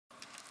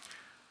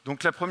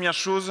Donc la première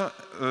chose,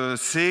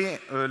 c'est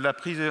la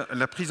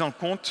prise en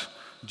compte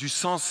du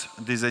sens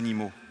des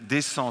animaux,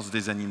 des sens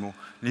des animaux.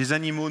 Les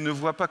animaux ne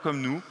voient pas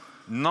comme nous,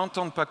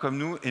 n'entendent pas comme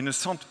nous et ne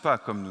sentent pas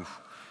comme nous.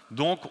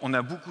 Donc on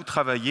a beaucoup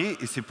travaillé,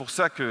 et c'est pour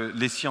ça que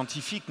les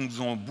scientifiques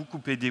nous ont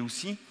beaucoup aidés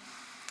aussi.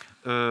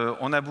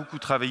 On a beaucoup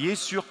travaillé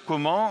sur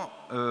comment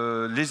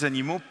les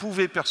animaux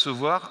pouvaient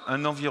percevoir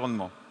un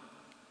environnement.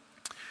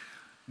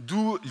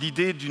 D'où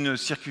l'idée d'une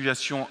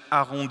circulation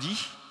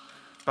arrondie,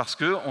 parce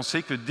qu'on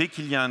sait que dès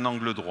qu'il y a un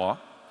angle droit,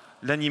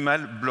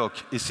 l'animal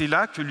bloque. Et c'est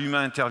là que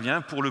l'humain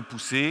intervient pour le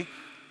pousser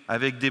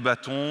avec des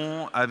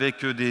bâtons,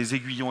 avec des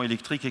aiguillons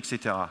électriques,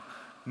 etc.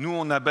 Nous,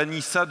 on a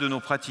banni ça de nos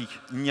pratiques.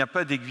 Il n'y a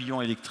pas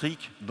d'aiguillon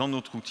électrique dans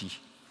notre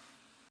outil.